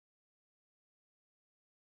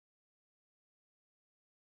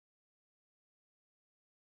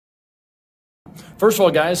First of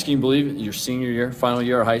all, guys, can you believe it? Your senior year, final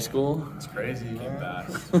year of high school? It's crazy. Came back.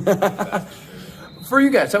 For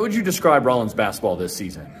you guys, how would you describe Rawlins basketball this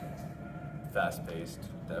season? Fast-paced,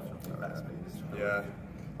 definitely fast-paced. Yeah.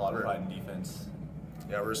 A lot of pride in defense.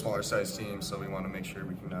 Yeah, we're a smaller size team, so we want to make sure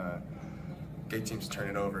we can get teams to turn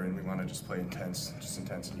it over, and we want to just play intense, just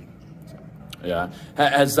intensity. So. Yeah.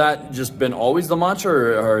 Has that just been always the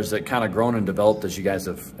mantra, or has it kind of grown and developed as you guys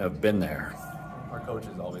have been there? Our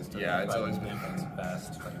coaches always took it's always been defense and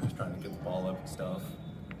fast, like just trying to get the ball up and stuff.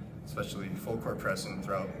 Especially full court pressing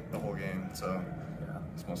throughout the whole game. So yeah,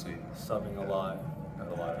 it's mostly subbing a lot. Got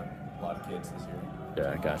a lot of kids this year.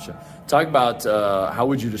 Yeah, gotcha. Talk about how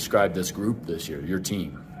would you describe this group this year, your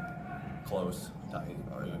team? Close, tight. We've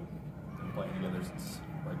been playing together since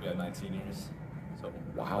we had 19 years. So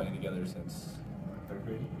we're playing together since third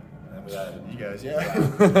grade. And we had you guys,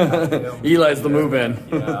 yeah. Eli's the move-in.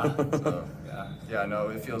 Yeah. So, yeah, no,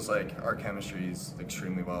 it feels like our chemistry is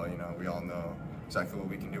extremely well. You know, we all know exactly what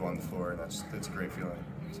we can do on the floor, and it's a great feeling.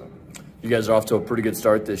 So. You guys are off to a pretty good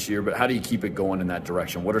start this year, but how do you keep it going in that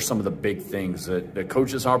direction? What are some of the big things that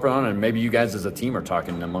coaches harp on, and maybe you guys as a team are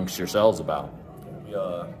talking amongst yourselves about?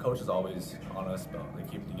 Coach is always on us about they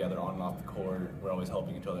keep it together on and off the court. We're always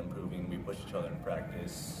helping each other, improving. We push each other in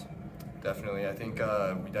practice. Definitely. I think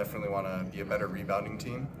we definitely want to be a better rebounding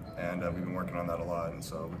team, and we've been working on that a lot, and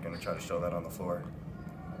so we're going to try to show that on the floor.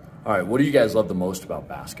 All right, what do you guys love the most about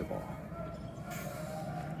basketball?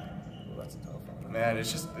 Well, that's a tough one. Man,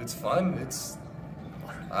 it's fun.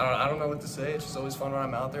 I don't know what to say. It's just always fun when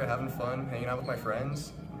I'm out there having fun, hanging out with my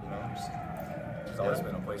friends. You know, it's always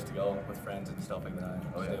been a place to go with friends and stuff like that.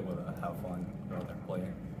 Just able to have fun, go out there and play.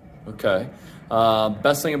 Okay.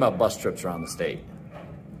 Best thing about bus trips around the state?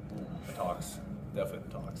 The talks. Definitely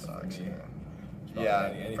the talks.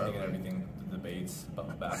 Yeah. Anything probably. and everything. The debates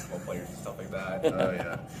about basketball players and stuff like that. Oh,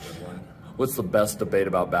 yeah. Good one. What's the best debate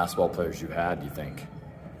about basketball players you've had, do you think?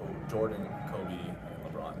 Jordan, Kobe, and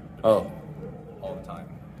LeBron. Oh. All the time.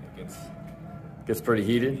 It gets pretty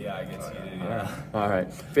heated? Yeah, it gets heated, yeah. All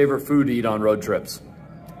right. Favorite food to eat on road trips?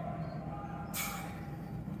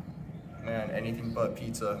 Man, anything but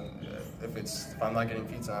pizza. If I'm not getting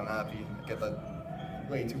pizza, I'm happy. I get that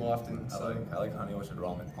way too often. So. I like honey roasted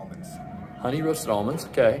almonds. Honey roasted almonds,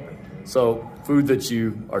 okay. So food that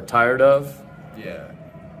you are tired of? Yeah.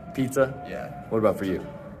 Pizza? Yeah. What about for you?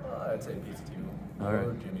 I'd say pizza too. All right.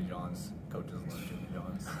 Or Jimmy John's. Coaches love Jimmy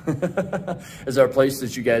John's. Is there a place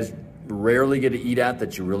that you guys rarely get to eat at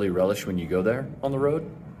that you really relish when you go there on the road?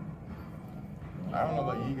 I don't know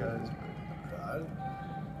about you guys, but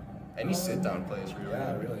any sit-down place, really.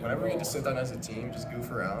 Yeah, really. Whenever we get to sit down as a team, just goof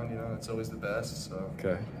around, you know, it's always the best, so.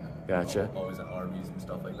 Okay, gotcha. Always at Arby's and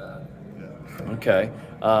stuff like that. Yeah. Okay.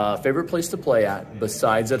 Favorite place to play at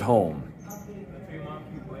besides at home?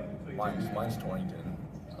 Mine's Torrington.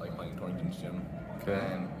 I like playing Torrington's gym. Okay.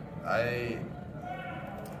 And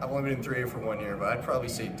I've only been in 3A for 1 year, but I'd probably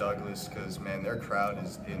say Douglas because, man, their crowd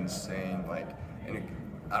is insane. Like,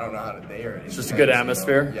 I don't know how to. They are. It's just a good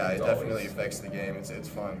atmosphere. You know? Yeah, it definitely affects the game. It's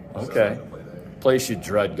fun. Okay. Place you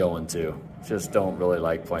dread going to. Just don't really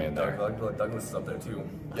like playing there. Douglas is up there too.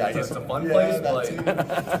 Yeah, it's a fun place, but too.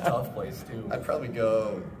 it's a tough place too. I'd probably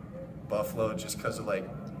go Buffalo just because of like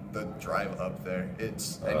the drive up there.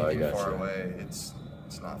 It's anything far away. It's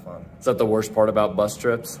not fun. Is that the worst part about bus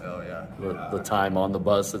trips? Oh yeah. The time on the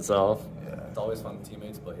bus itself? Yeah, it's always fun with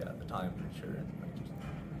teammates, but yeah, the time for sure.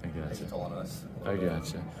 I gotcha. It's all on us. I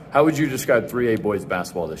gotcha. How would you describe 3A boys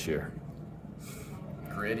basketball this year?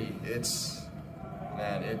 Gritty.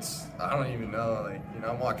 I don't even know. Like, you know,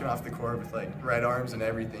 I'm walking off the court with like red arms and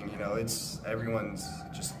everything. You know, it's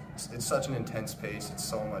such an intense pace. It's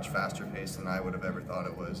so much faster pace than I would have ever thought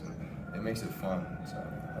it was, and it makes it fun. So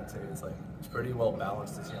I'd say it's pretty well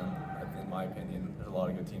balanced this year, in my opinion. There's a lot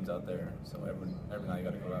of good teams out there, so every night you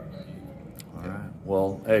got to go out and compete. All right.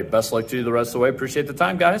 Well, hey, best luck to you the rest of the way. Appreciate the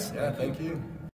time, guys. Yeah, thank you.